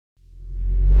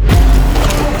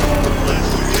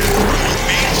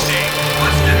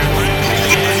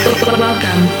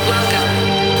Welcome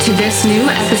to this new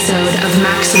episode of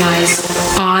Maxximize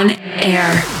On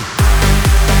Air.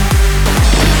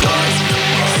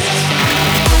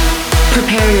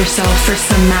 Prepare yourself for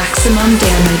some maximum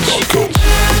damage.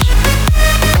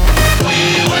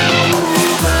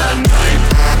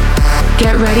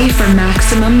 Get ready for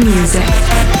maximum music.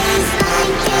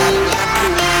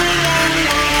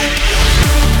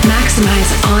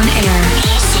 Maxximize On Air.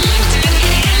 Selected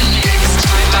and mixed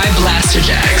by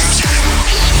Blasterjaxx.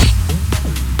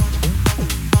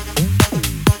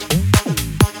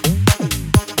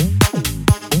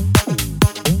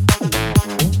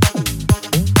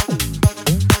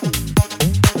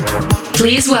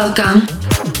 Please welcome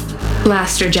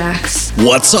Blasterjaxx.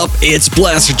 What's up? It's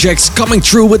Blasterjaxx coming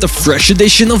through with a fresh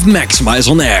edition of Maxximize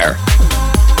On Air.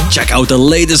 Check out the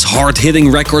latest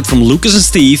hard-hitting record from Lucas and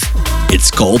Steve. It's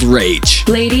called Rage.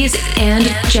 Ladies and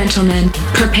gentlemen,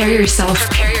 prepare yourself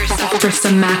for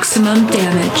some maximum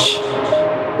damage.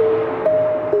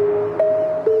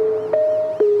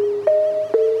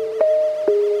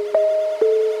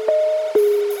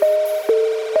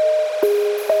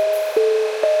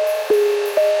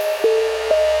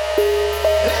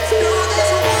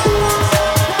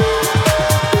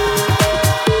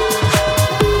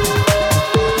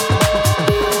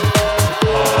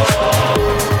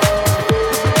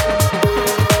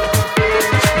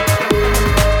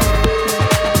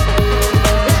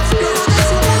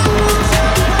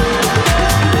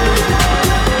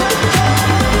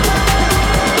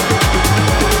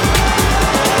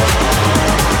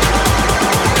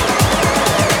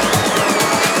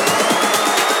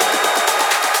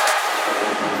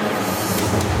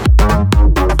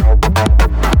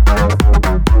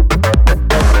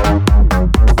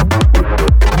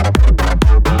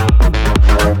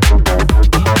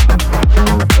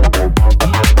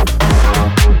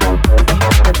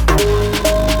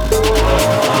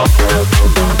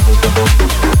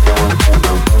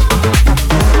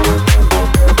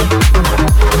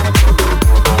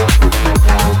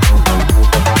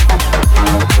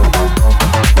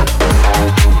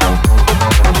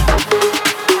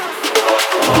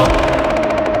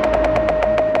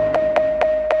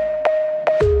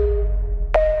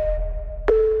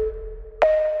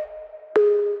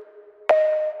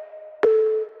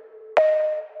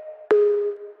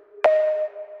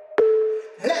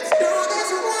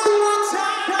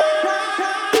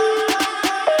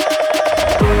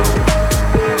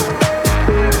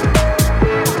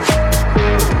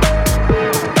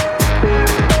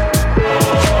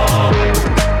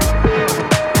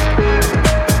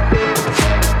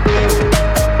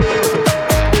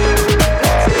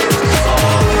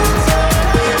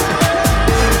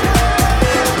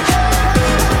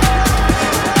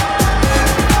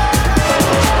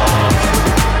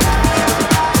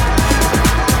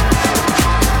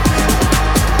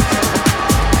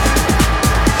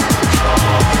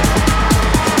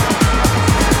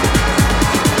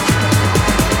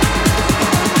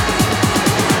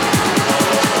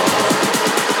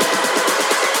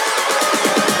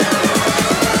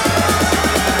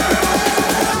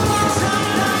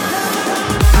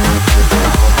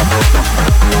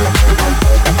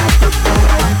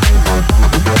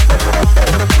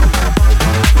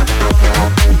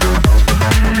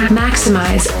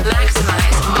 Maxximize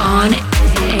On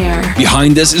Air.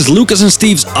 Behind this is Lucas and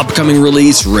Steve's upcoming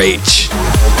release, Rage.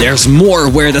 There's more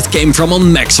where that came from on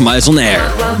Maxximize On Air.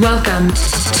 Welcome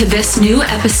to this new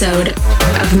episode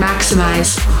of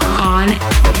Maxximize On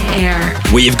Air.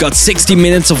 We've got 60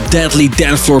 minutes of deadly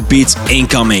dance floor beats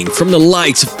incoming from the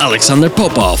likes of Alexander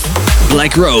Popov,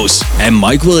 Black Rose and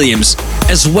Mike Williams,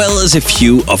 as well as a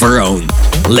few of our own.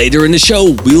 Later in the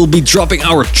show, we will be dropping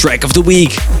our track of the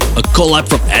week, a collab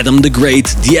from Adam the Great,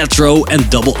 Dietro and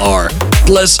Double R,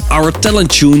 plus our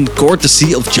talent tune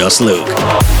courtesy of Just Luke.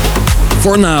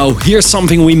 For now, here's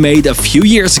something we made a few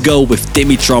years ago with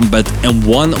Timmy Trumpet and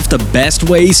one of the best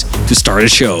ways to start a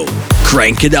show.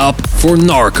 Crank it up for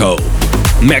Narco.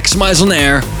 Maxximize On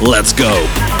Air, let's go.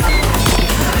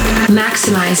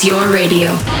 Maxximize your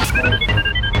radio.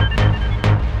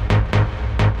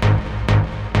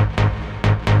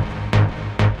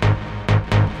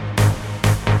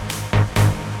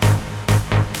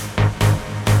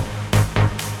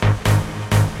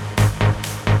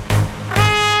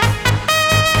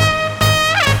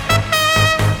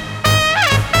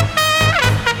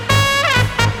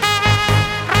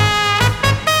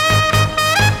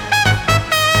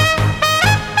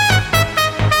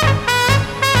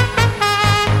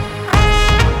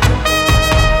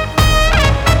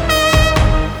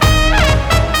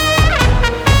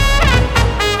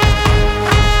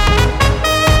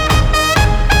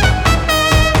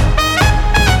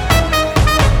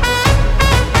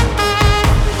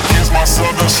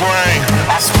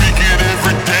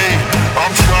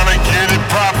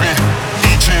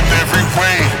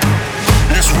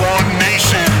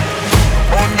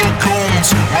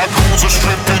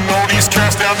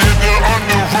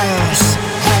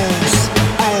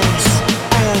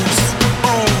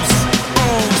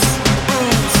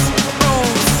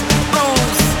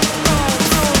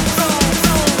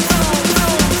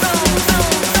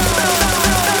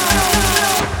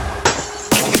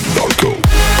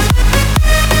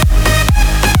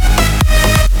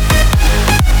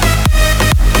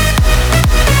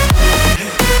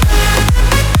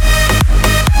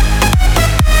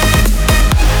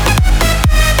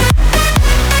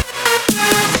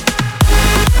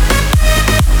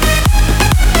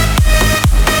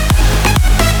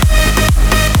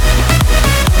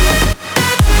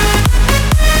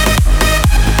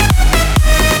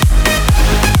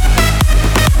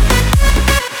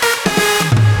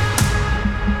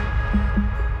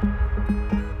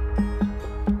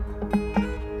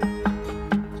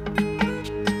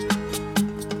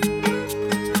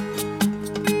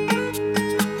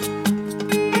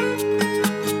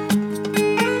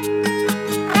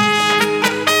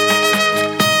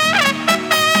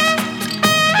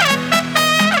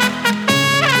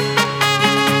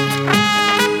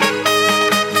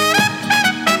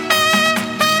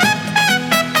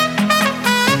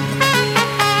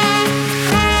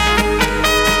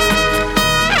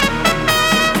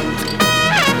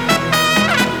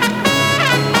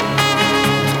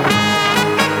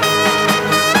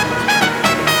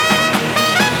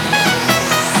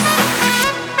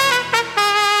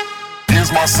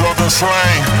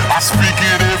 slang, I speak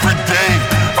it every day.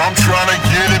 I'm trying to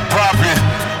get it poppin',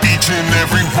 each and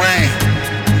every way.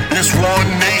 It's one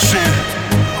nation,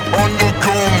 under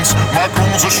goons. My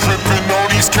goons are stripping all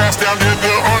these cats down to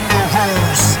the under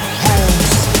rooms. Rooms,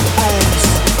 rooms,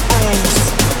 rooms,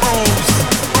 rooms,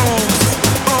 rooms, rooms,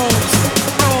 rooms,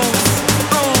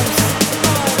 rooms.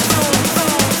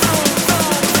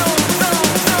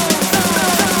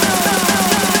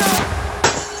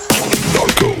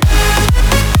 Narco.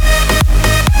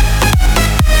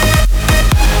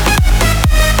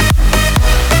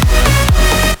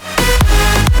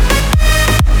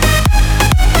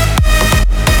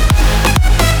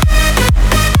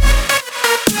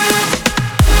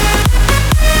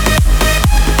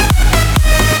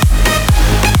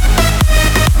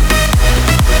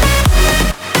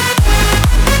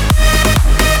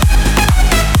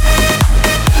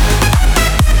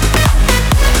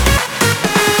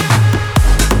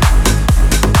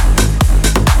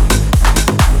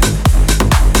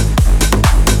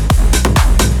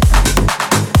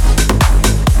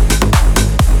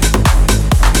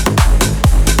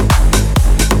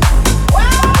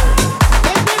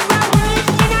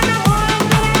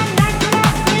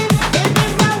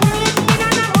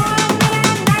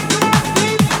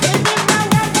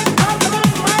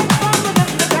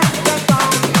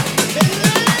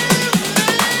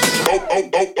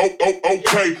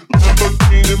 Okay,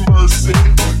 Lamborghini Mercy.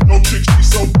 No chick, she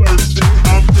so thirsty.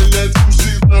 I'm in that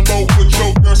juicy Lambo with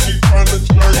your girl, she tryna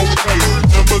jerk. Okay,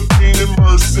 Lamborghini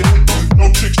Mercy. No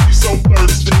chick, she so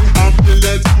thirsty. I'm in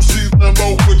that juicy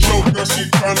Lambo with your girl, she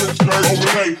tryna jerk.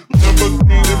 Okay,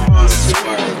 Lamborghini Mercy.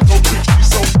 No chick, she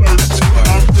so thirsty.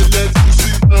 I'm in that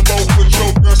juicy Lambo with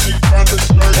your girl, she tryna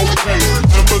jerk. Okay,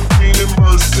 Lamborghini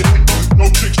Mercy. No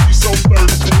chick, she so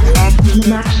thirsty.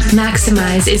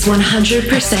 Maxximize is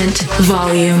 100%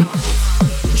 volume.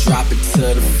 Drop it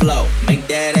to the floor, make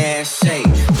that ass shake.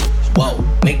 Whoa,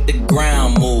 make the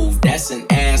ground move, that's an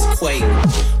ass quake.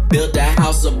 Build a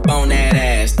house up on that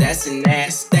ass, that's an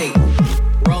ass state.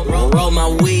 Roll my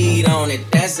weed on it,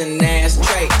 that's an ass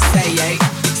trait.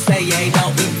 Say yay,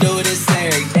 don't we do this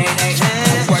every day?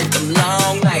 I work them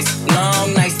long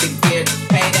nights to get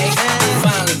paid.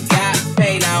 Finally got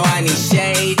paid, now I need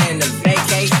shade and a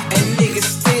vacate. And niggas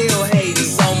still hating,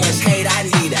 so much hate, I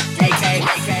need a AK.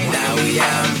 Now we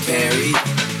out in Perry,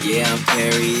 yeah, I'm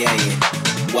Perrier.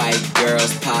 White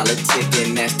girls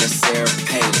politicking, that's the Sarah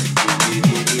Palin.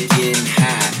 Getting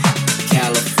high,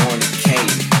 California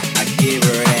Kate. I give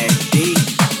her that D,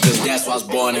 cause that's why I was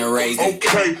born and raised.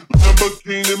 Okay,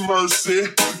 Lamborghini Mercy.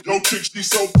 Yo chick, she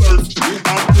so thirsty.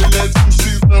 I'm in that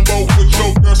juicy Lambo with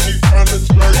your girl, she tryna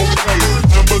jerk. Okay,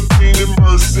 Lamborghini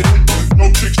Mercy. Yo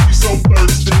chick, she so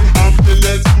thirsty. I'm in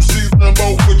that juicy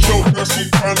Lambo with your girl, she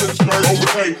tryna jerk.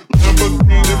 Okay,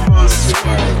 Lamborghini Mercy.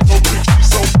 Yo chick, she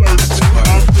so thirsty.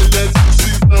 I'm in that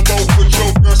juicy Lambo with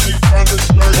your girl, she tryna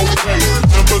jerk. Okay,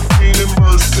 Lamborghini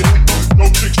Mercy. Yo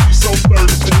chick, she so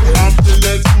thirsty. I'm in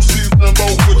that juicy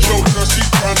Lambo with your girl, she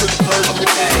tryna jerk.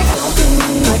 Okay.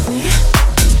 Like me.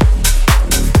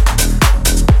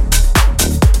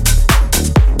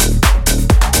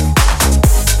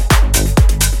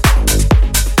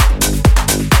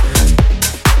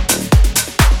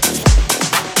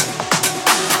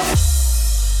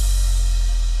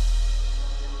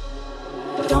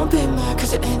 Don't be mad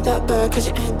cause it ain't that bad, cause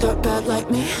you ain't that bad like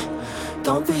me.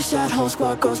 Don't be sad, whole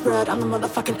squad goes red, I'm the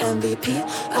motherfucking MVP.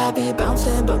 I be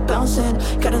bouncing, but bouncing,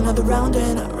 got another round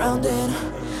in, round in.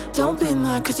 Don't be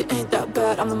mad cause you ain't that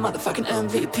bad, I'm the motherfucking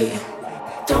MVP.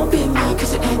 Don't be mad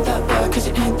cause it ain't that bad, cause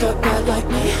you ain't that bad like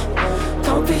me.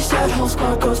 Don't be sad, whole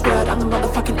squad goes red, I'm the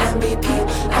motherfucking MVP.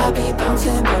 I be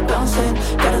bouncing, but bouncing,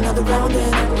 got another round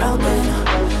in, round in.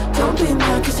 Don't be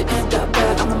mad cause it ain't that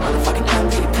bad, I'm the motherfucking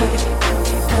MVP.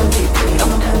 MVP,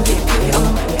 I'm an MVP, I'm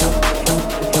an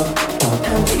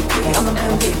MVP, I'm an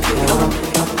MVP, I'm an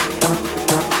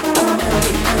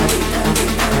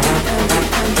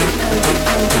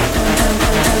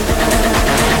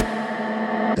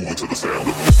Moving to the sound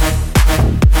of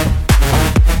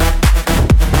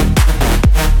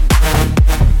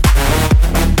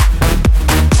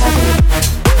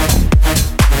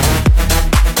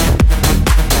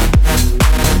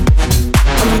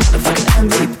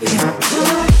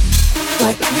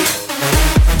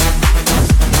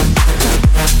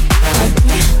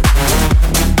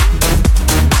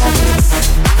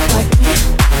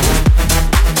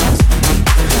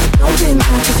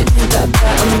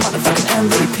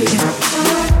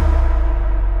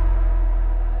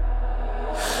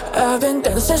I've been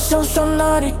dancing so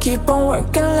naughty, keep on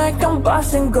working like I'm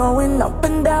bossing, going up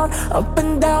and down,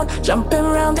 jumping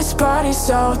around this party.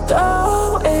 So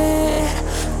throw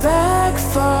back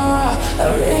for a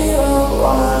real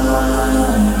one.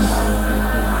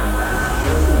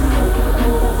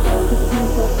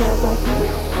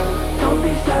 Don't be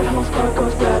sad, how my spark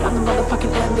goes red. I'm the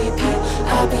motherfucking MVP.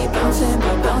 I be bouncing,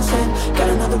 but bouncing. Got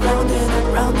another round in and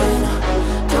round in.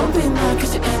 Don't be mad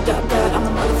cause you ain't that bad. I'm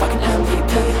the motherfucking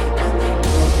MVP.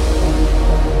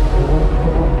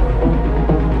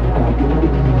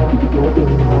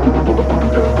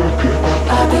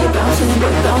 I be bouncing,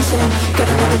 but bouncing. Got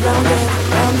another round in,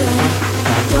 round in.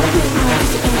 Don't be mad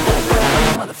cause you ain't that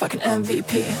bad. I'm the motherfucking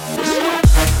MVP.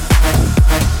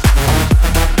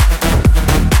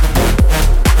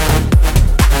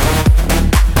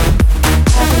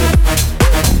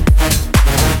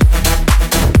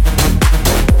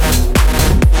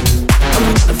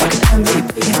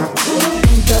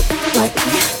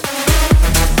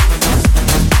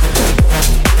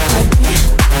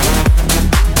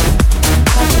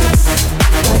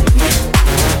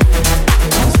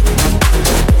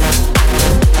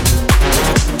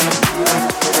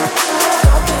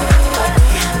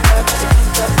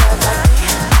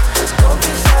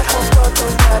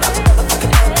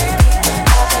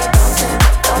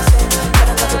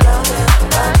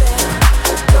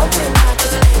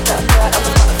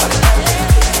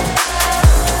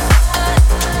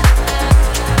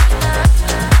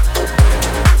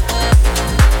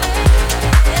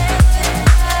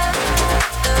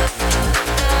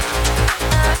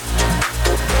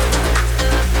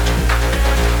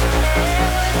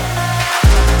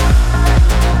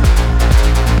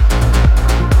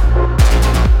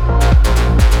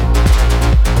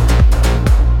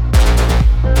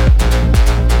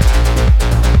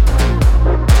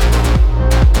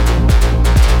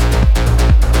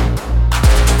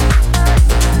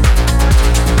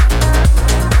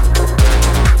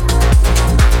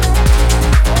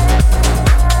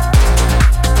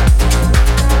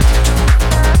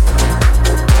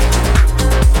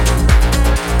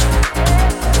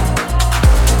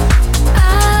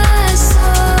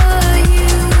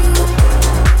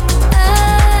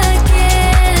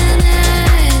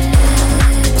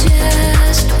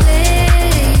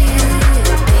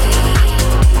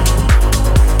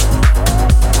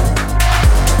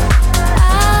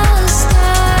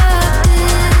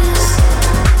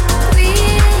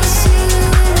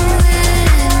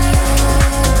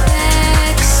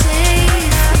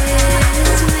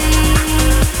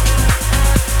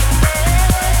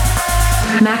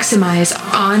 Maxximize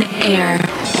On Air,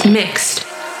 mixed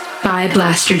by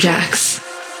Blasterjaxx.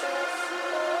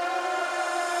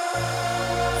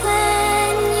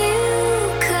 When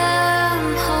you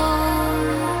come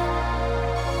home,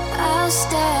 I'll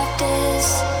stop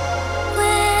this.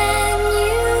 When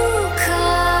you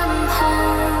come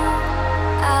home,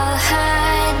 I'll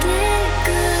hide it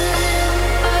good.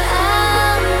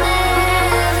 I'll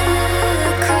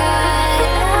never cry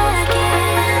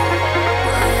again.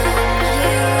 When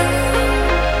you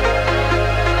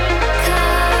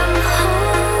come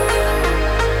home.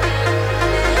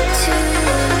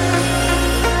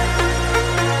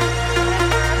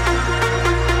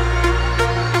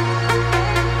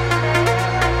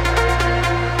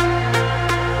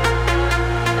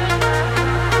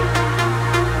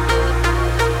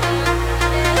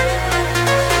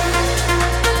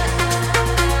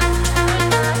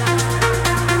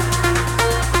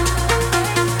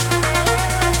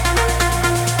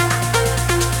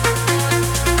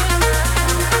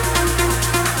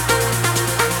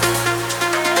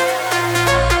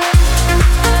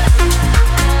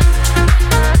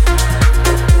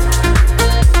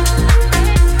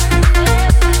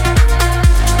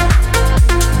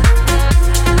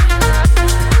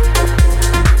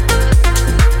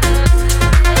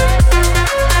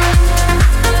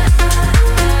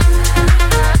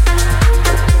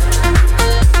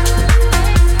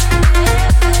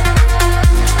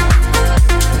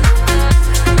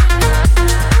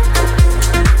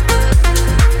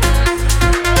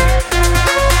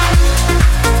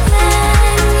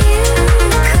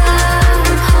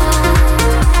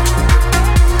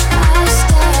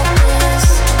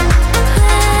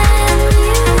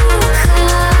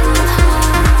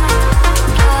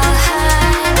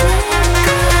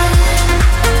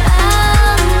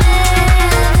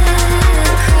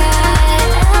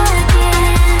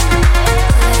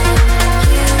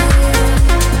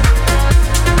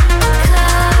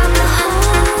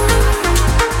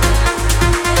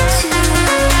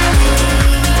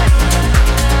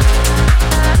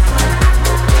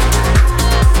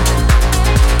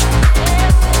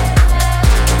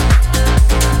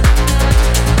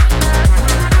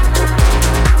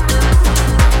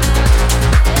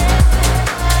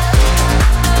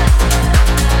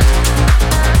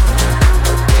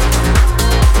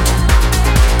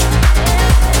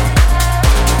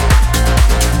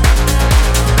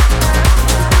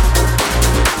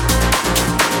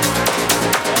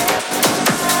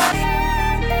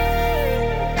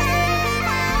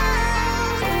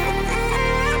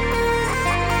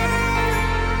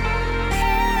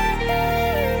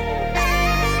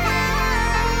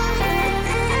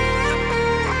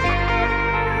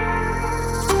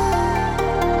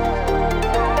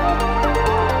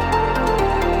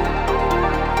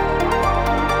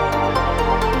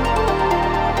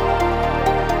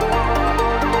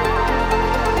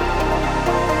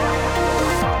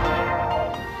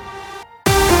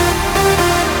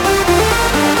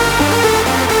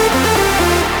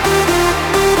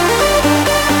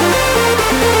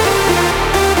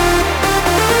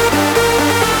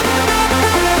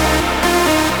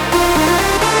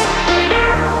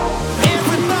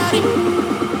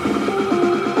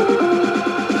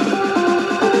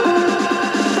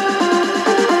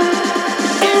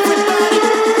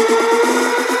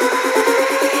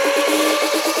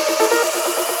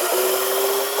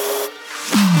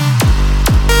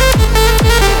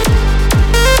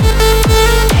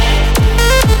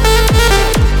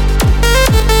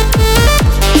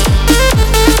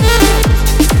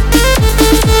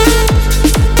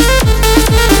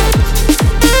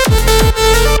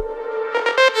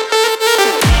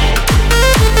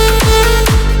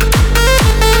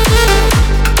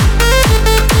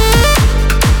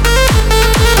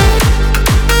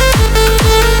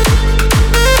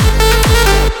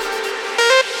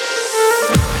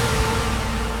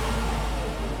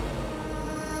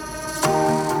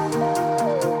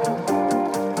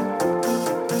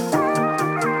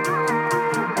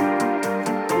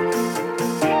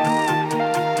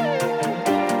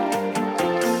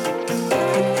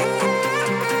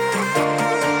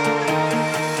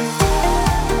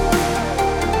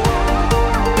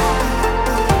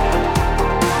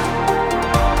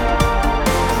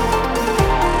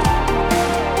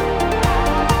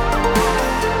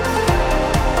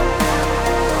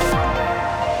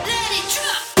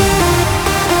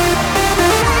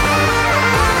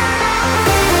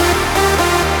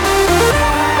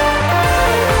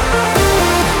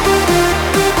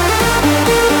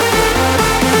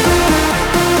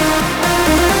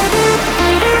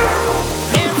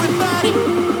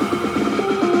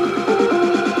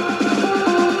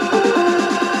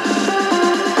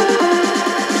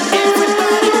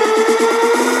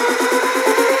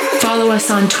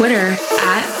 us on Twitter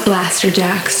at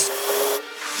Blasterjaxx.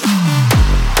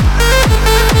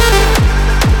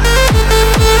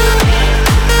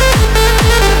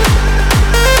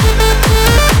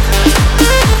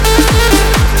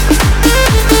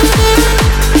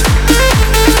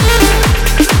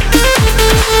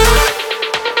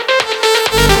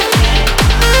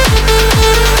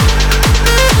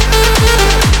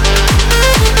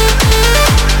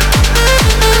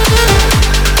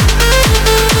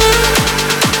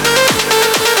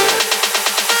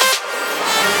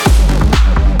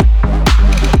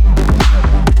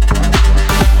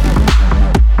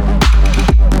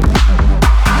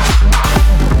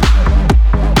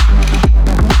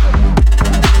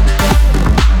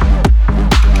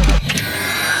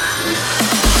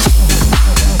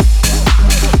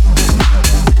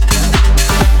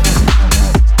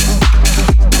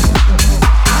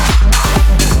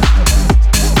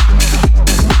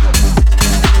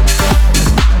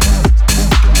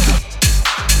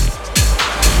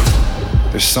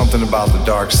 Something about the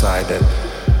dark side that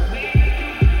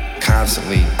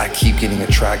constantly I keep getting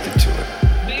attracted to it.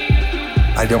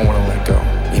 I don't want to let go.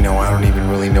 You know, I don't even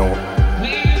really know,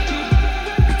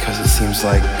 because it seems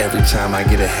like every time I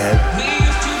get ahead,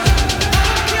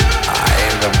 I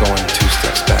end up going 2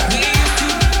 steps back.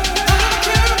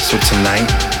 So tonight,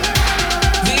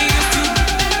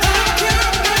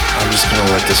 I'm just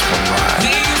gonna let this one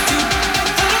ride.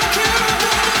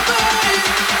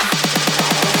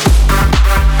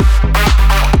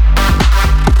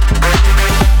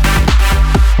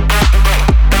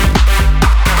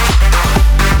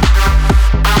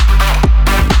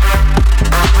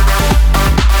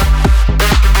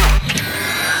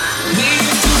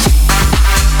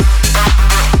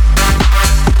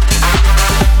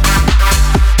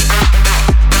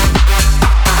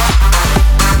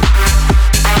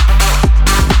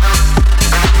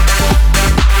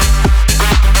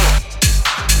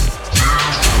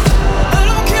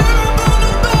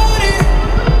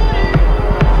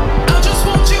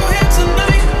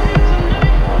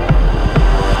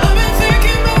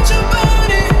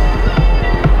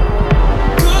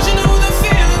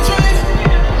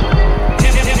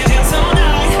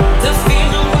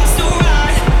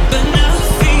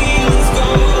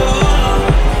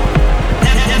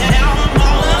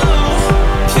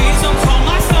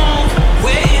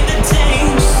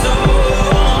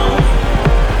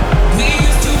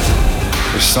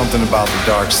 Something about the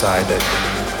dark side that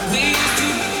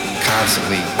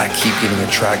constantly I keep getting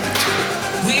attracted to it.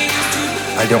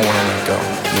 I don't want to let go.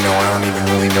 You know, I don't even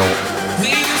really know,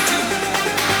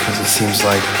 because it seems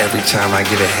like every time I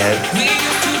get ahead,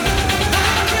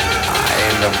 I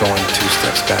end up going 2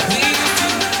 steps back.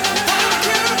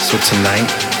 So tonight,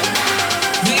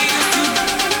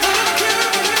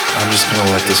 I'm just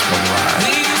gonna let this one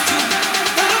ride.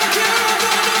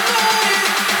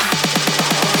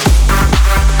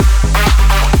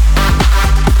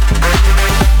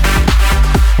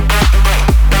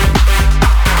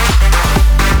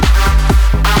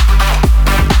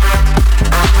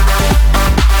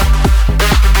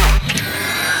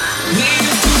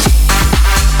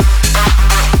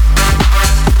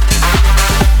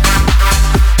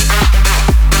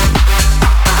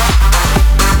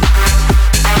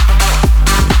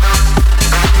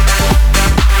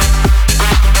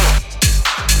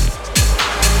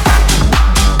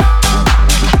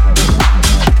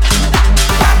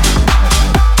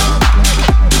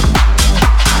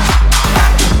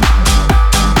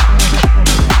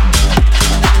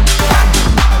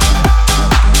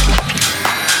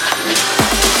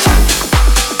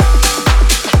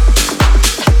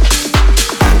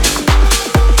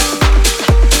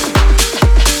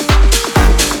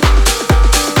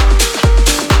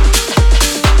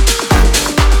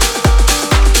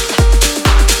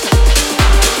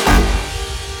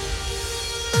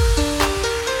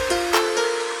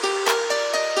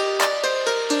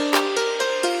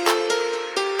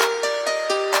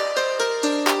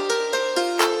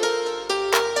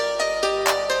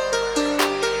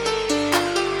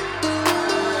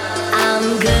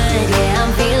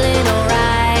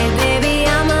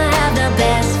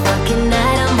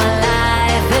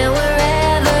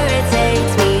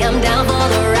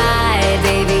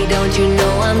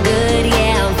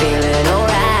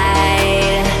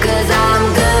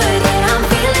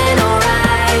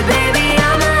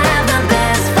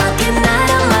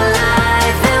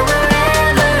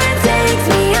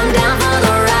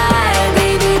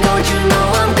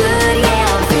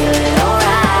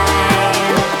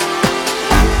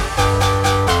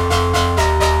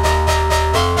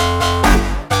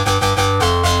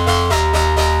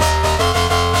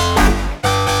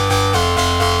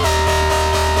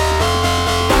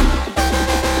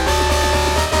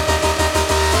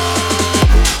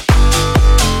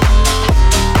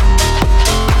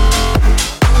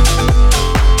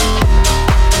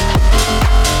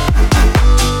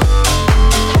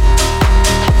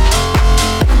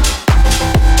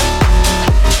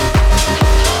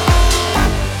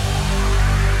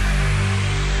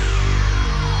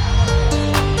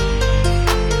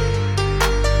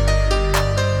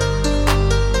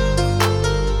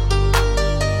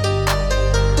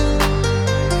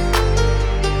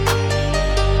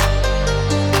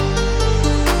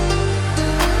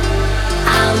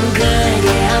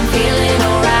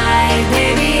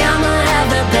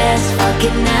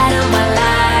 fucking night of my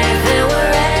life. And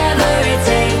wherever it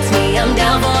takes me, I'm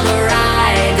down for the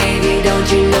ride. Baby,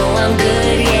 don't you know I'm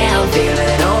good? Yeah, I'm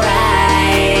feeling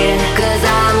alright. 'Cause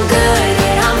I'm good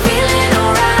and I'm feeling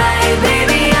alright.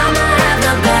 Baby, I'ma have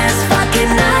the best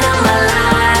fucking night of my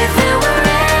life. And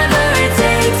wherever it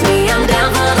takes me, I'm down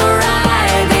for the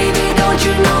ride. Baby, don't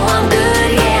you know I'm good?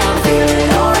 Yeah, I'm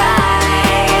feeling alright.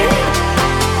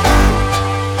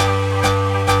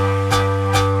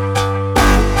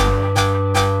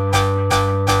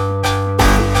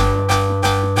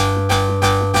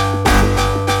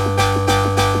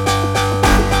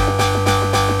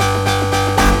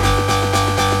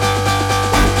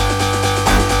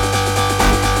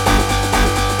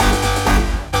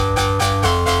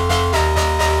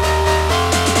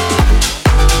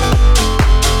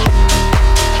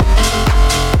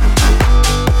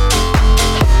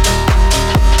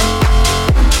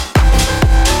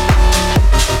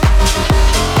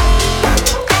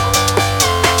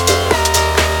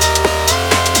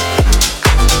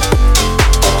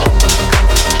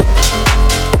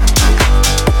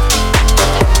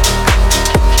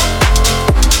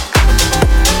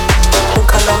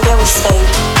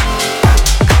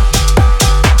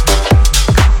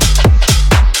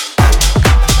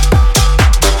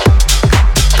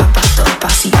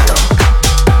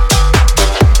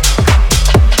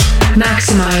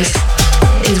 Maxximized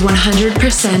is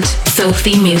 100%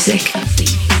 filthy music.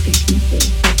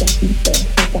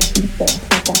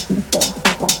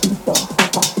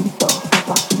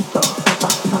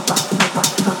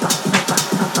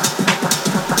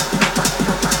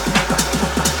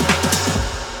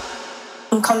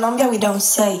 In Colombia we don't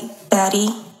say daddy.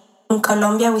 In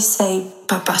Colombia we say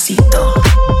papacito.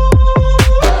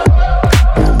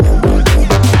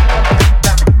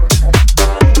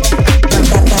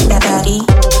 Daddy.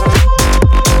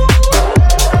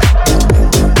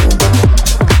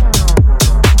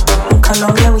 In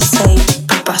Colombia we say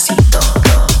papacito.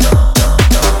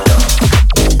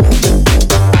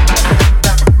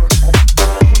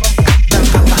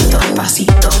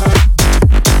 Papacito.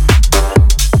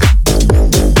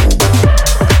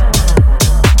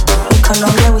 In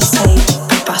Colombia we say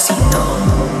papacito.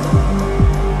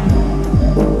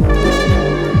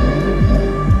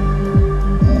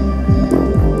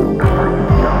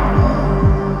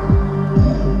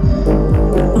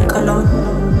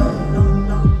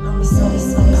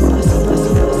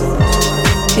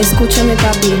 Escúchame,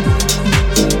 papi.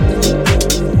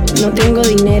 No tengo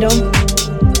dinero,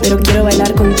 pero quiero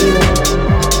bailar contigo.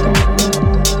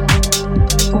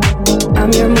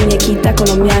 I'm your muñequita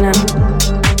colombiana.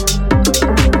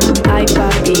 Ay,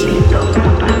 papi. Papacito,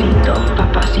 papacito,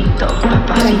 papacito.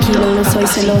 Tranquilo, no soy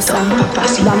celosa.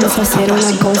 Vamos a hacer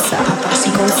una cosa.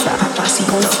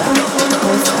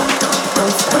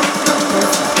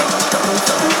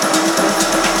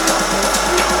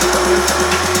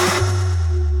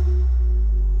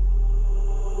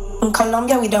 In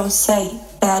Colombia we don't say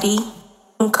daddy.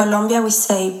 In Colombia we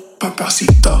say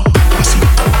Papacito,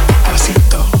 papacito,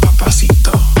 papacito,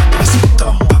 papacito, papacito,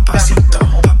 papacito,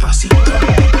 papacito,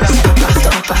 papacito,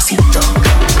 papacito.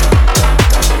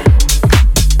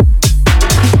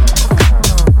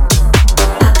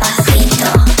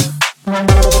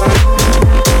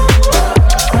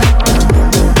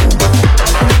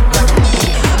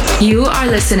 You are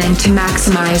listening to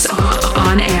Maxximize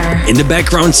On Air. In the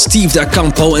background, Steve Da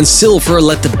Campo and Silver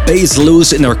let the bass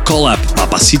loose in their collab,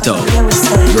 Papacito.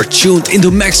 You're tuned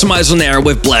into Maxximize On Air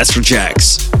with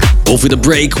Blasterjaxx. Over the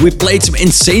break, we played some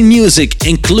insane music,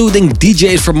 including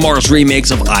DJs from Mars'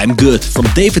 remix of I'm Good from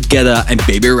David Guetta and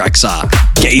Baby Rexha,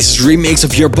 Case's remix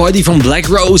of Your Body from Black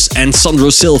Rose, and Sandro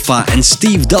Silva and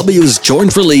Steve W's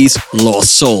joint release,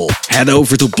 Lost Soul. Head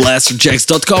over to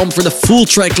blasterjaxx.com for the full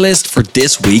track list for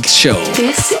this week's show.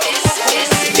 This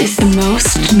is the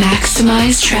most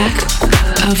maximized track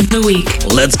of the week.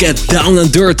 Let's get down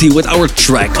and dirty with our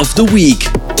track of the week.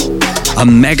 A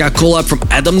mega collab from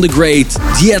Adam the Great,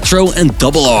 Dietro and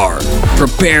Double R.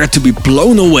 Prepare to be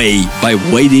blown away by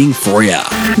Waiting For Ya.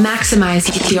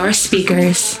 Maxximize your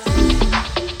speakers.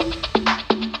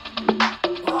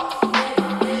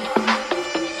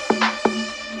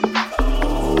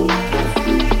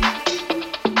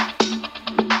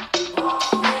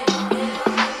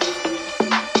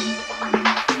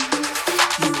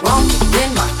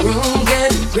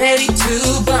 Ready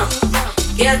to bump.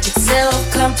 Get yourself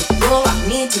comfortable. I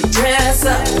need to dress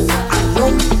up. I know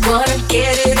you wanna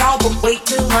get it all, but wait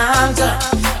till I'm done.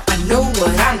 I know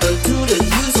what I'm gonna do to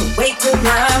you, so wait till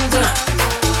I'm done.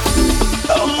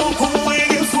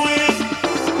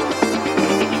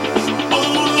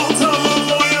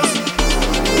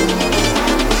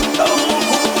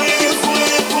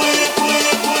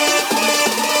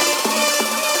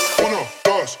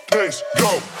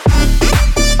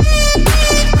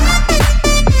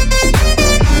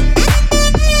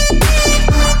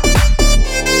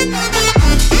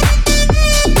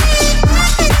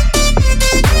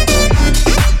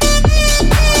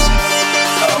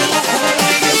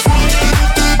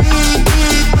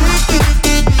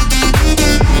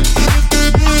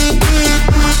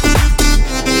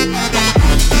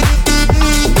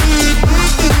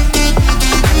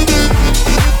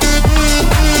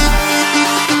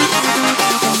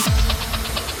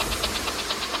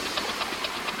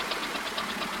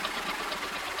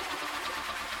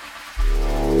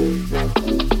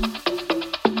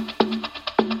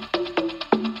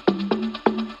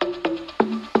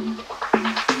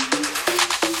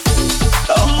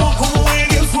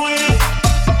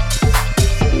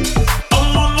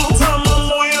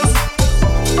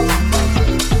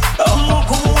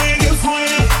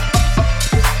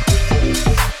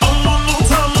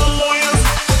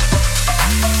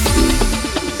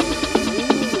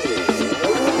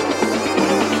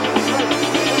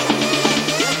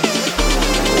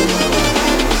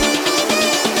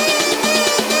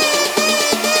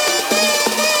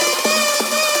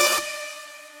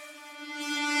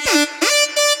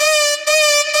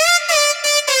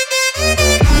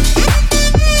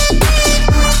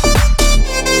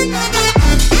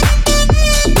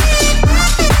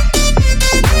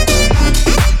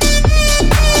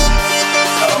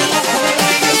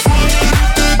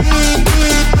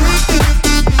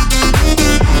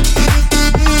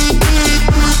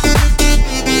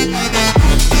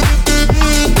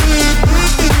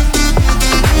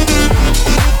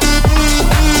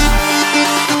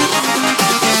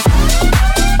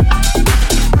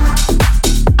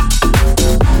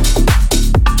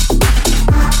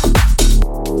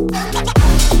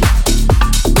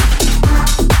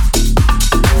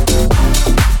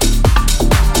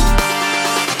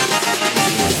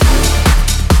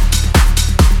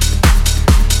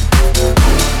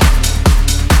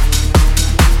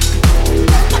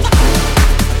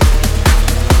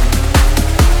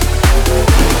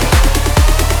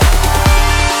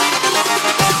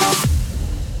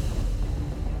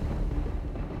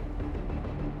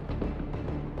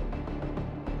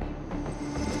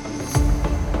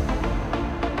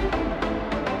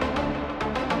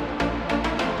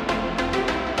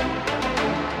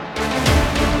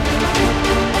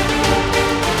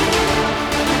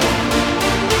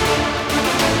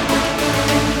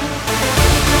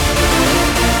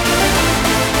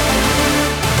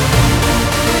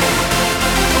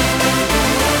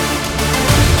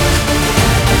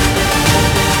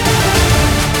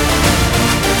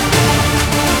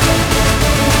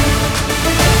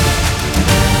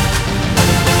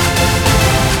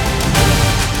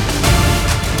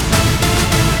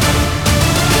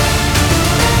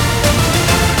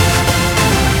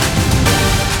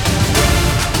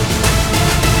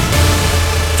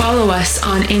 us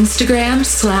on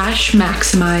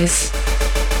Instagram/Maxximize.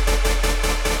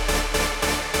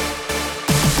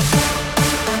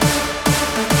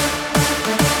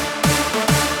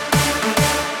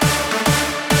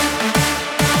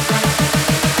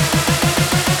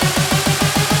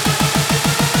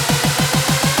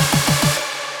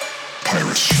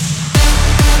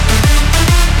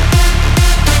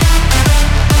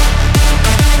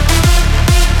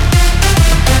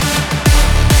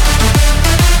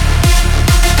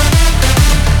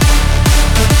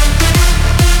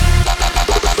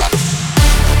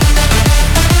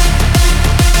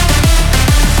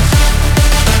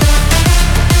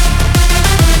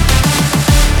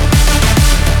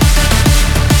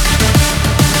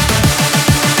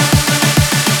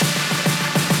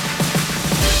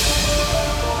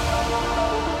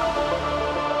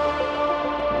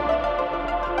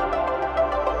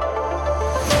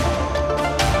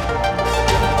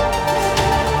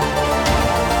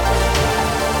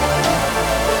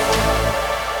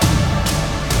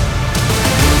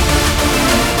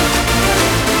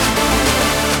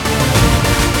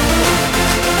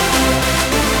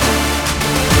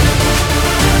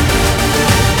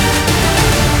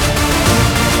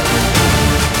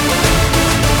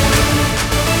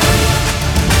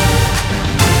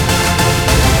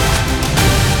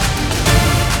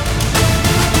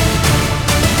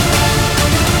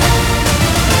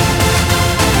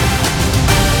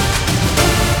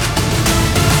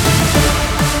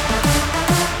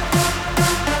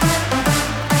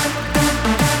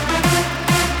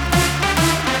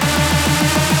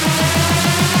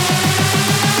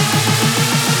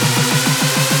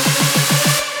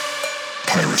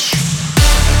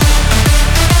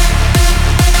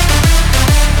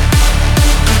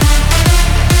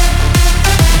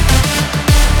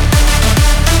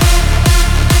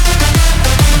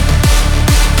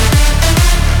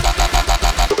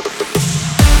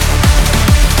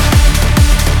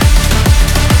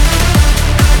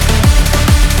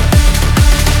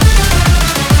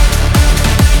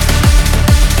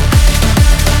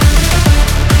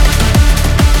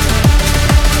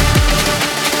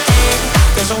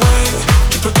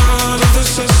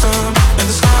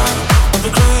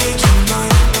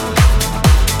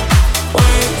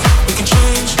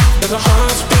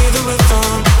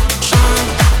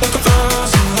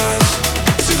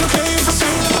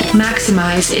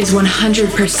 Maxximize is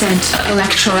 100%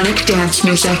 electronic dance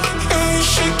music.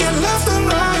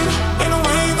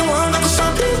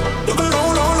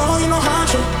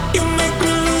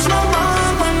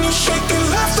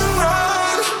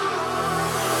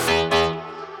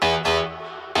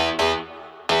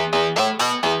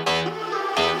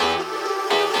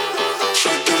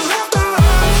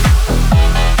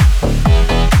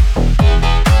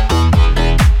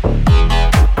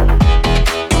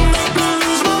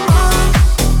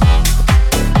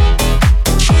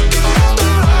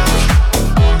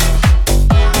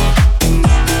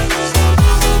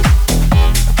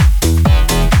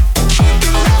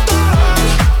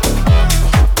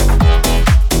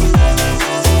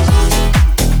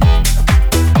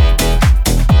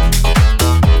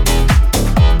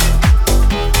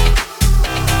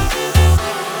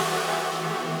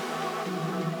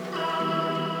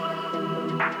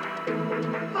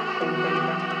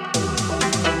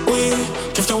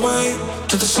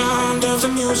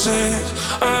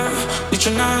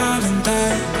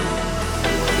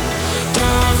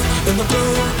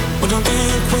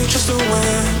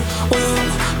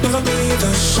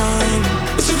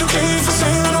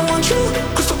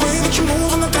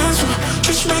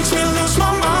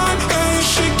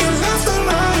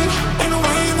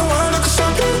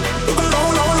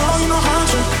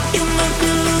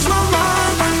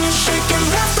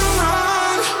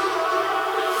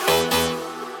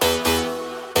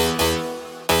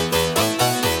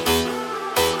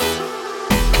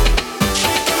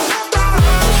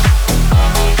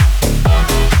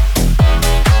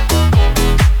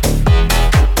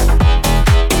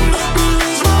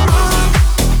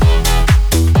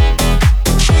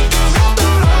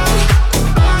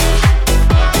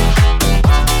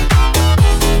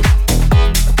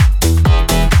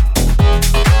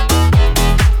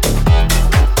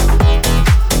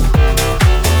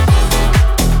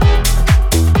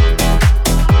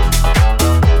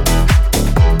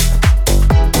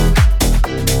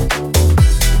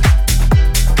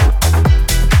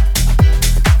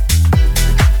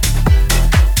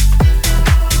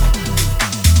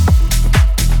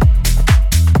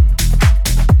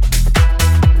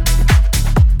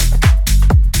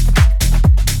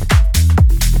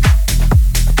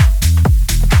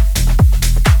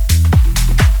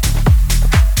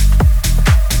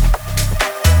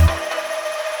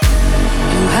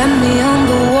 had me on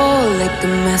the wall like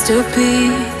a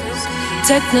masterpiece.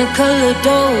 Technicolor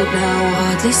doll, now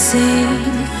hardly seen.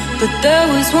 But there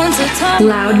was once a time.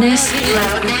 Loudness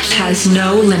has no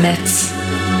limits.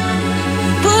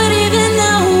 But even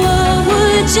now I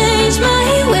would change my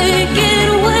wicked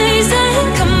ways and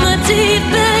cut my teeth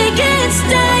back and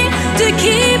stay to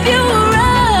keep you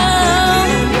around.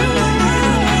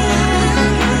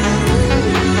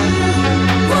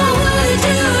 What would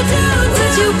you do?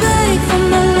 Would you beg for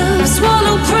my love,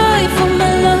 swallow pride for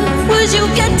my love? Would you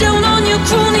get down on your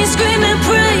knees, scream and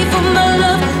pray for my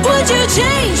love? Would you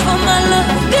change for my love,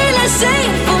 be the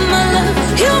same for my love?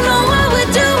 You know I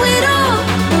would do it all.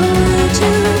 What would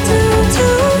you do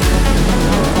too?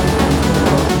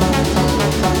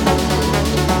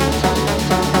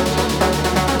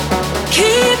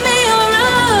 Keep me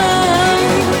around.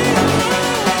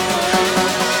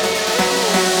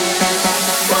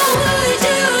 What would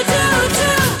you do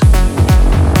too?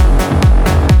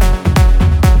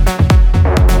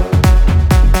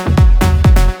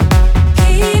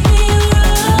 Keep me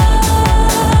around.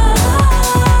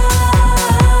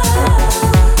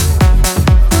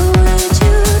 What would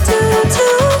you do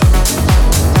too?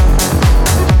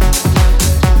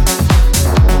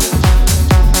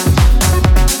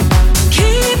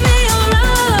 Keep me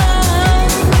around.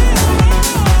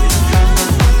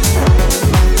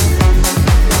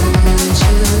 What would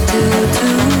you do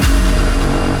too?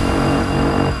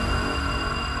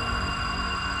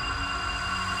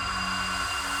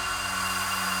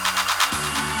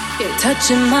 Your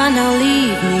touching mine now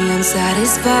leave me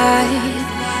unsatisfied.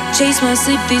 Chase my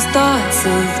sleepless thoughts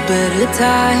of better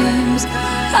times.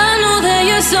 I know that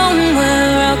you're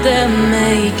somewhere out there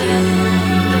making.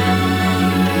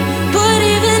 But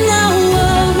even now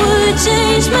I would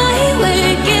change my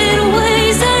wicked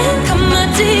ways and cut my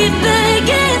teeth back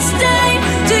and stay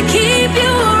to keep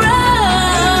you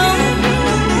around.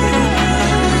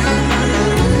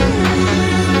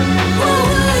 What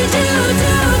would you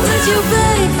do? Would you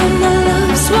beg for my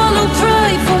love, swallow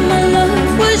pride for my love?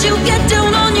 Would you get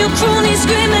down on your knees,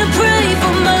 scream and pray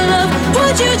for my love?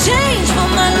 Would you change for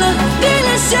my love, be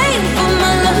the same for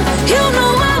my love? You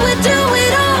know I would do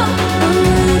it all. What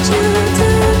would you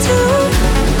do too?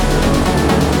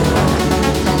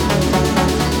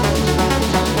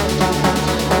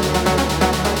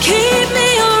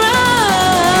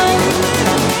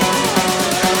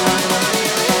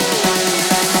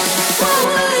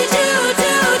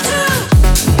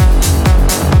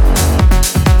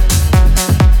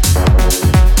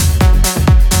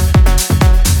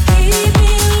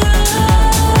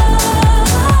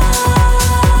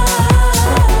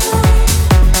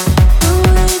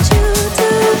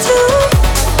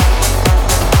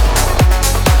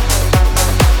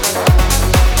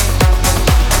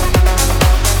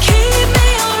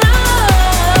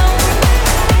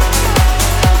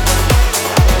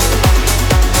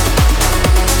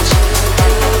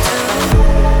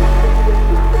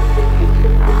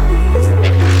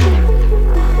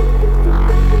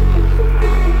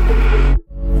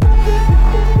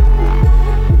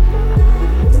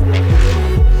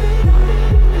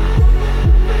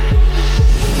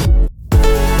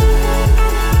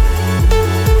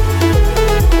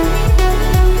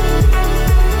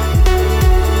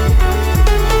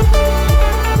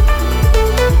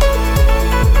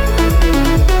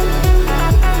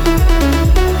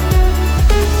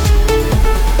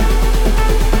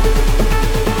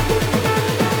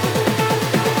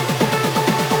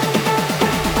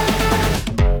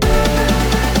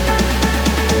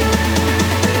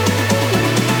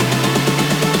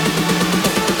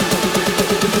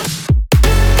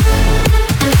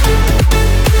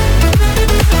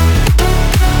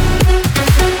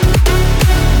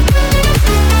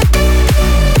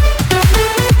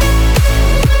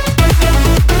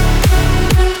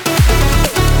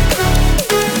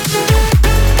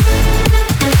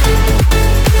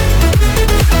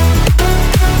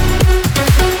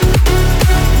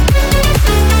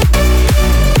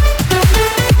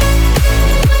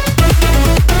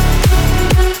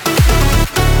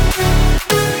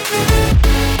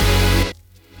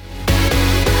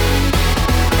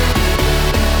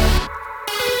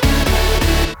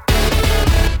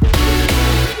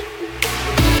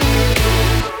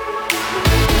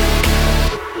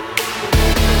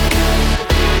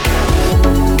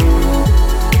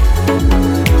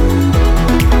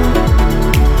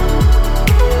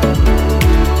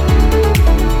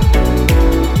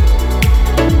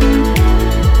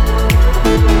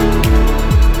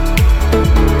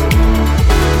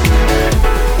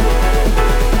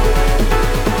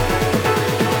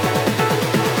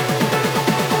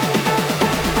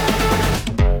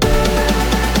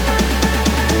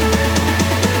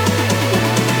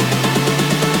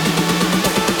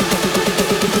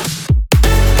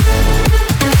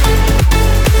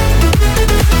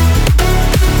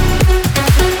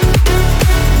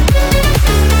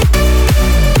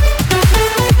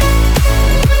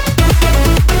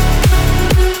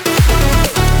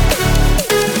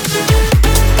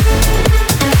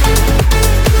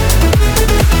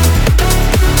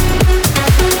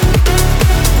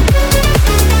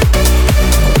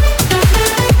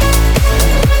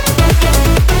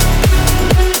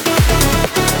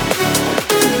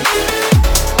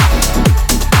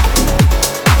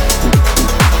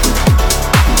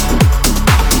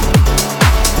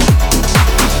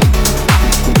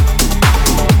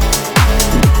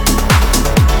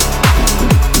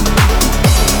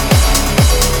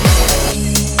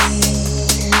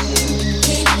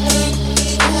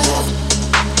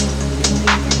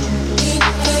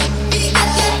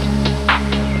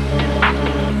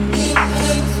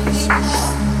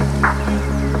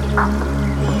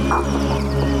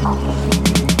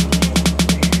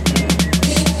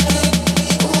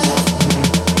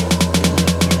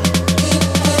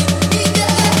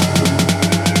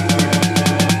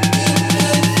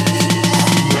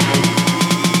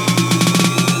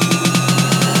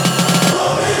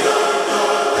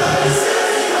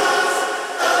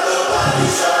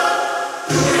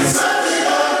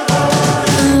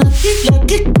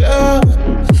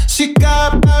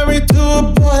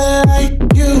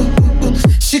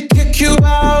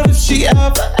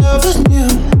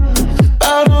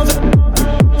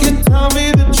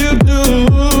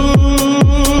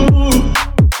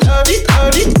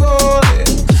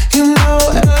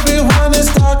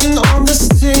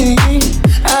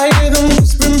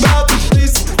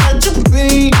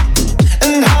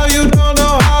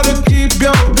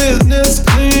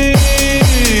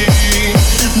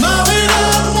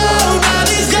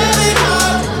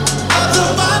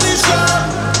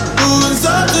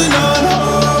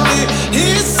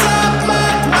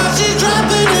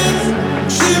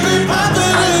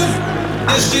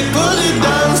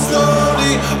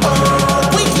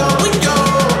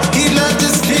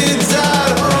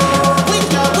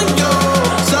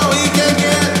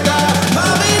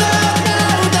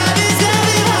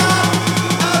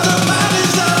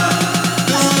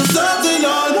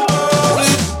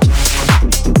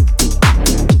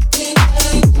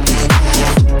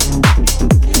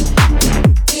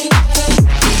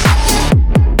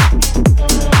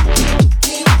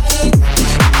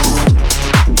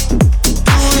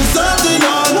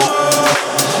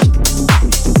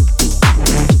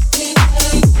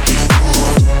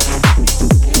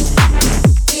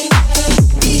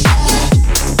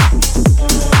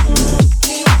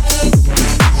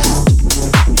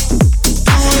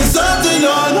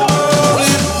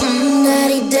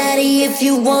 if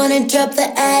you wanna drop the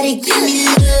attic. Give me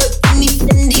love, give me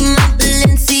Fendi, my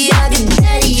Balenciaga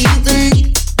daddy. You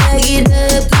can bag it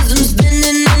up, 'cause I'm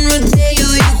spinning on Rodeo.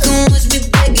 You can watch me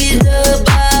back it up,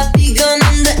 I'll be gone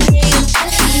in the AM.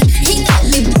 He got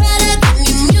me Prada, got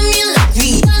me Miu Miu like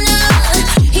Rihanna.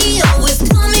 He always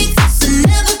told me cause I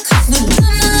never cause no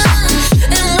drama.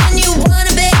 And when you want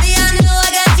it, baby, I know I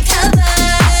got you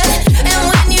covered. And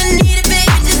when you need it,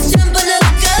 baby, just jump under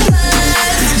the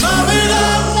covers. Pump it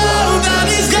up now,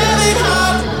 daddy's getting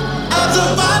hot. At the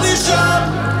body shop,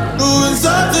 doing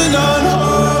something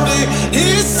unholy. He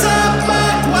sat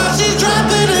back while she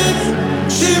dropping it.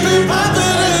 She be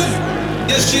popping it.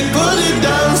 Yeah, she put it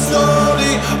down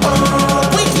slowly. Oh,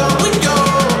 we go.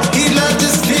 He left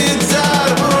his kids out.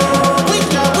 Oh, we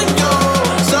go.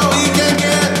 So he can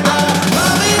get out.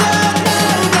 Pump it up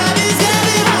now, daddy's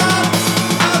getting hot.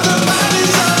 At the body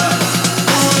shop,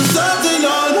 doing something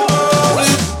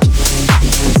unholy.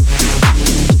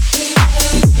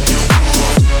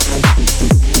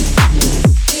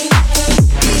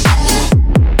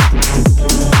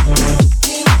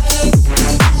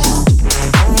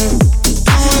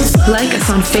 Like us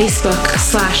on Facebook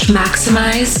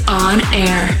 /Maxximize On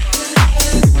Air.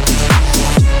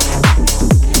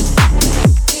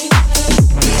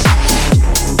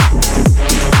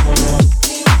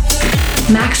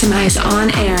 Maxximize On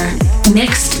Air,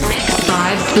 mixed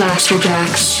by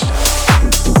Blasterjaxx.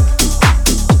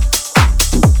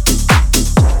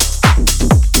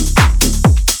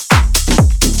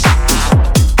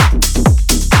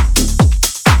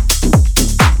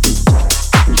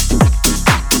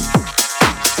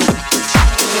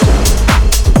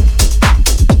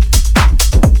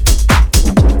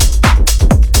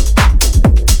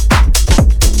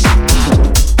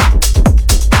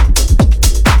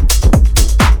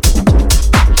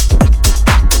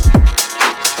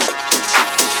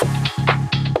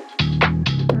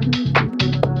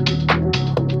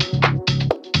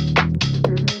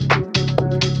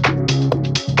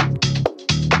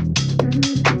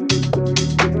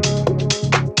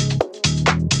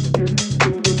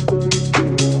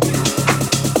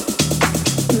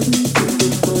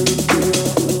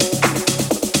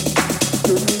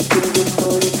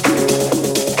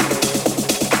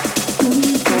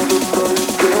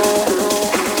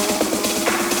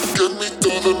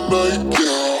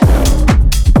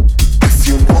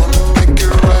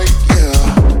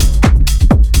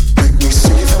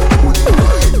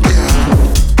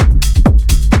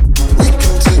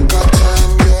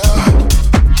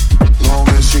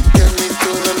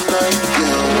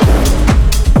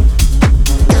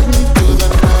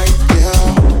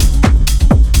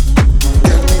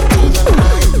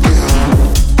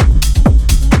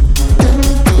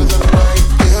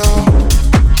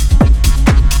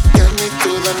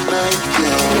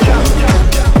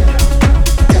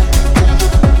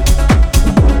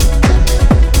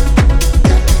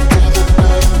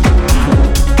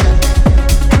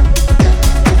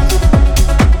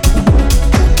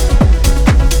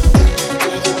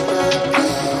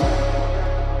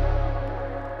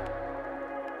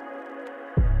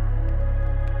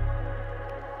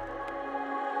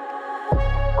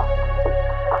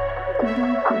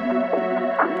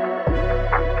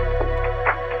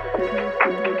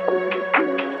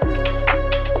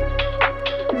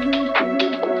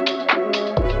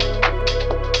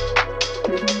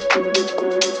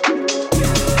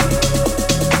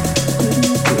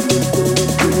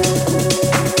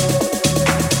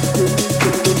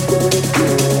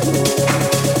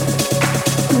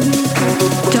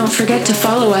 Don't forget to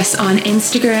follow us on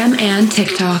Instagram and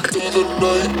TikTok.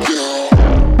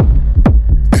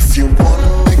 If you wanna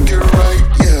make it right,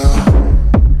 yeah.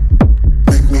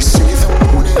 Make me see the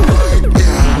morning light,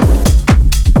 yeah.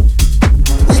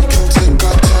 We can take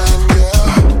our time,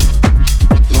 yeah.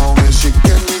 Long as you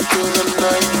get me through the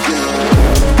night, yeah.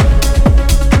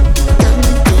 Get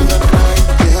me through the night,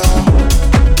 yeah.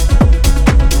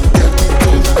 Get me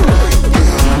through the night,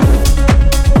 yeah.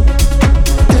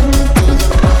 Get me through the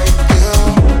night, yeah.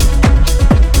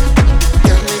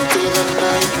 Get me through the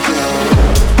night, yeah.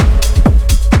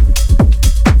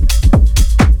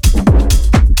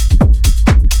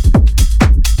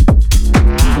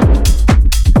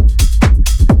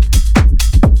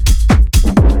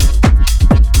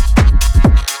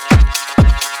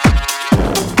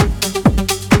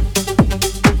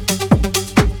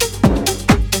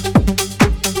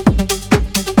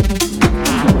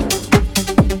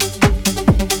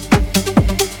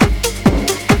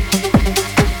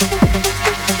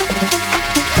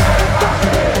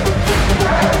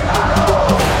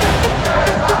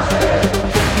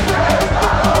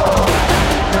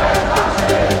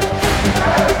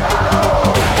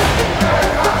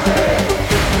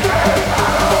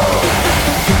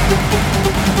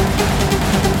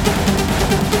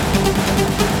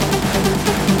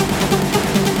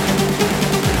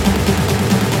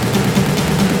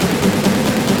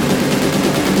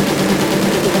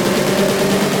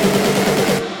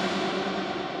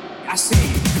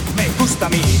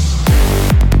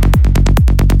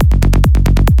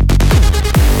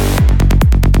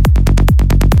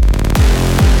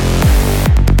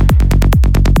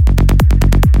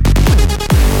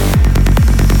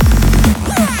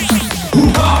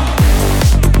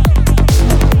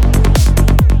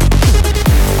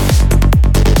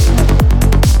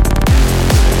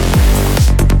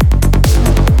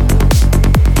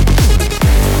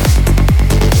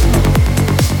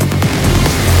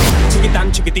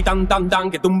 tan tan tan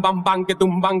que tumban pan que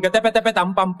tumban que tepe tepe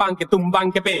tan pan pan que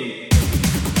tumban que pe.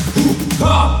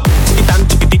 Chiquitan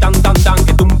chiquititan tan tan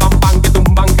que tumban pan que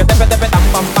tumban que tepe tepe tan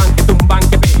pan pan que tumban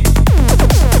que pe.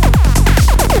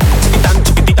 Chiquitan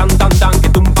chiquititan tan tan que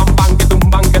tumban pan que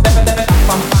tumban que tepe tepe tan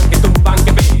pan pan que tumban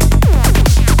que pe.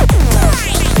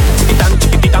 Chiquitan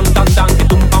chiquititan tan tan que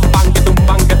tumban pan que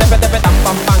tumban que tepe tepe tan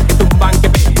pan pan que tumban que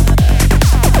pe.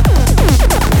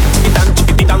 Chiquitan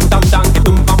chiquititan tan tan que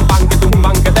tumban pan que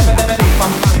tumban que tepe tepe tan pan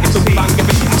pan que tumban que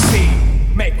pe. Así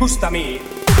me gusta a mí.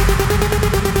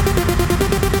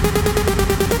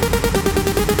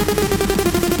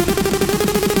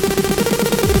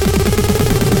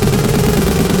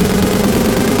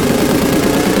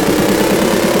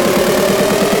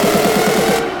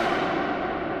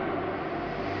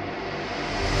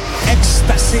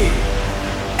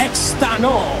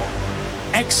 Extano,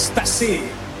 ecstasy,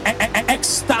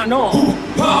 extano,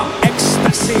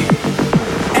 ecstasy,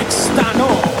 extano,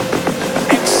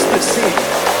 ecstasy,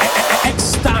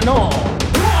 extano,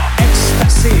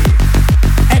 ecstasy,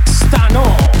 extano,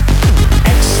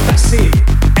 ecstasy,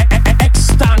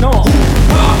 extano,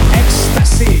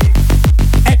 ecstasy,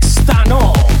 extano,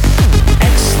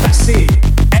 ecstasy,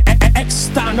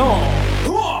 extano,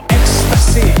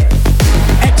 ecstasy,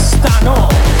 extano.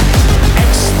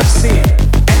 Ecstasy,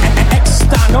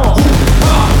 extano,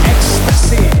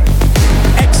 ecstasy,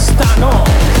 extano,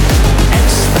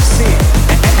 ecstasy,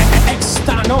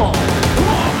 extano.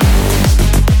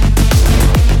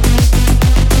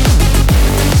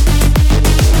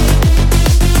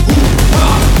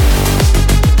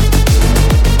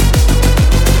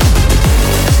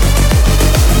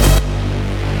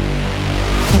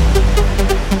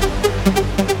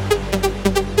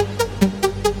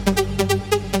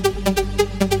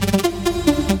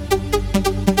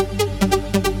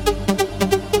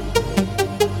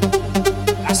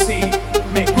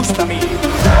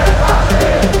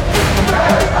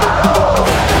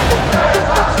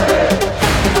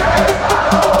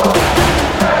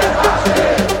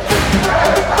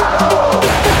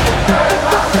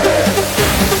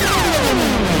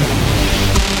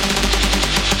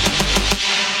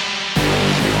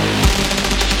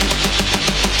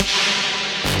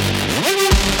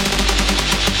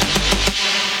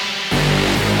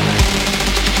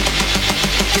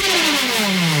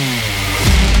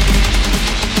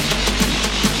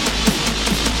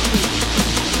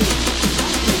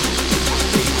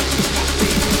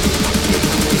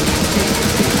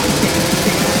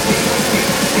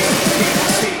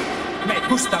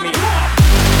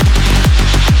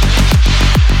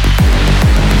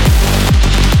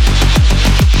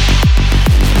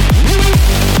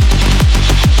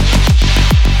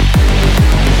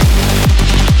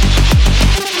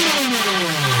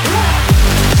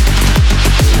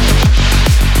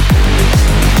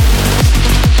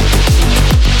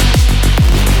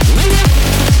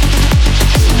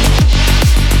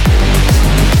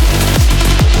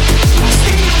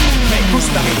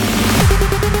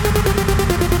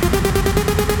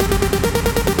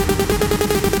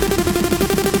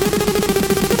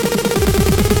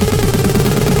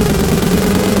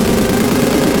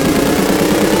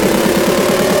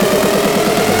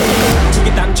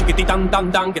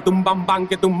 Dan que tumban pan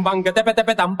que tumban que tepe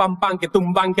tepe tan pan pan que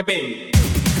tumban que pe.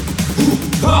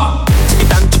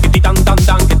 Chiquitan chiquititan tan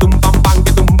dan que tumban pan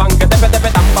que tumban que tepe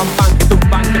tepe tan pan pan que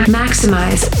tumban que.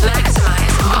 Maxximize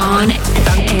on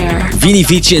air. Vini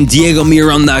Vici and Diego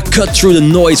Miranda cut through the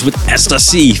noise with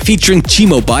Ecstasy featuring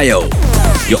Chimo Bayo.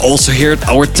 You also heard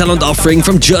our talent offering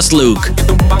from Just Luke,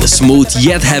 the smooth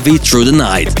yet heavy Through the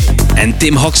Night, and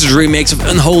Tim Hox's remix of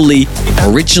Unholy,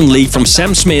 originally from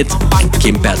Sam Smith and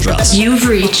Kim Petras. You've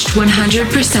reached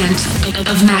 100%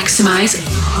 of Maxximize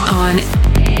on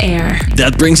Air.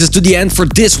 That brings us to the end for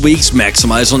this week's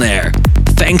Maxximize On Air.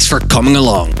 Thanks for coming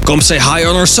along. Come say hi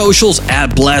on our socials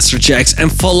at Blasterjaxx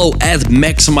and follow at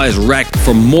maxximized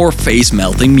for more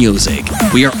face-melting music.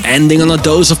 We are ending on a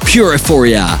dose of pure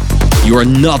euphoria. You are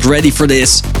not ready for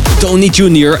this? Tony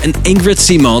Jr. and Ingrid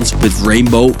Simons with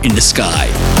Rainbow in the Sky.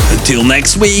 Until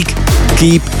next week,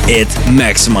 keep it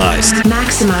maximized.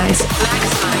 Maxximize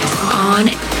on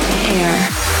Air.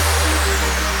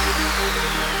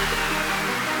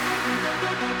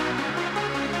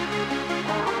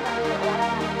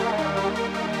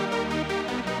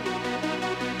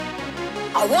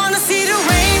 I wanna see the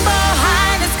rainbow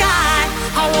high in the sky.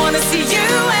 I wanna see you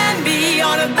and me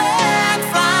on a bird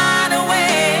flying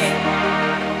away.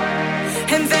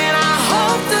 And then I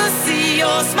hope to see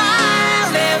your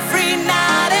smile every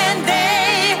night and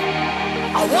day.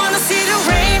 I wanna see the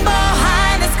rainbow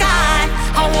high in the sky.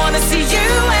 I wanna see you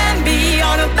and me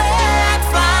on a bird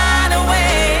flying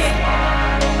away.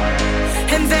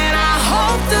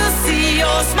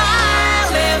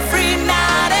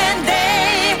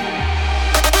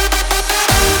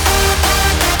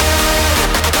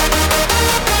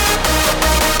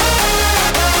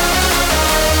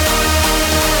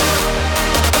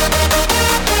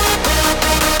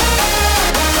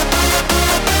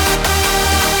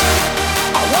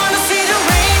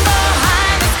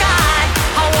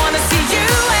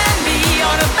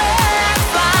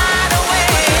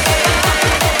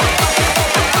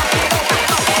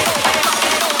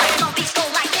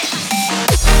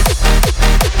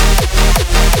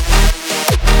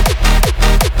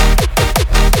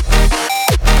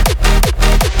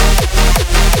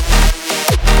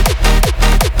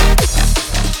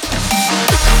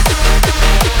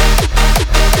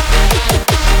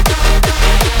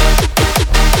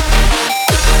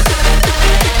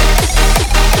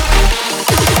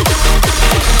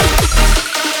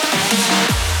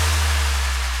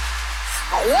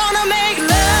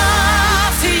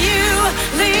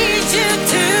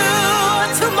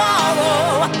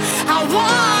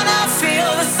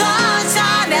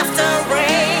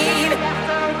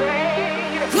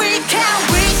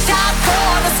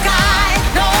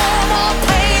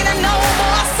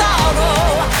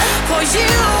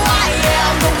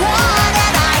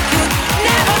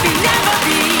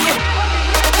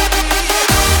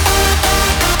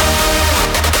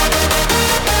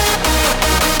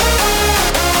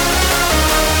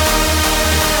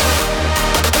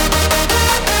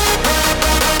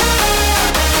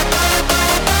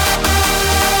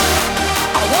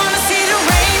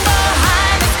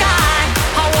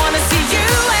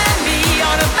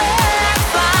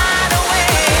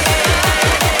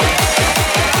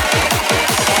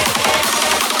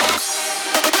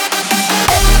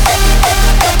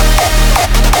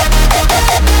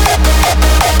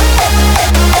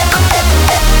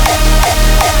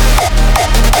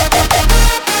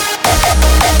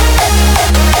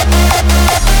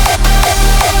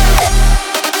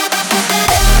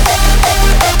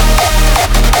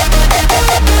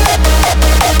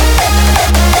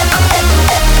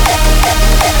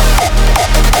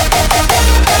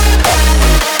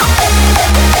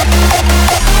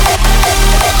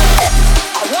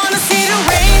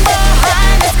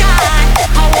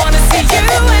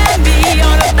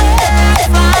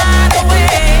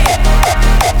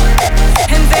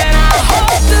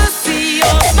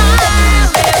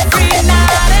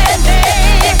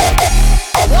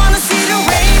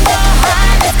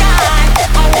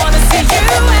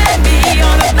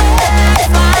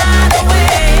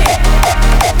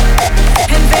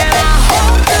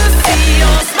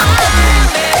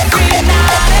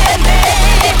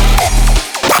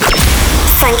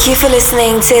 Thank you for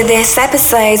listening to this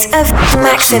episode of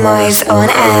Maxximize On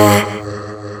Air.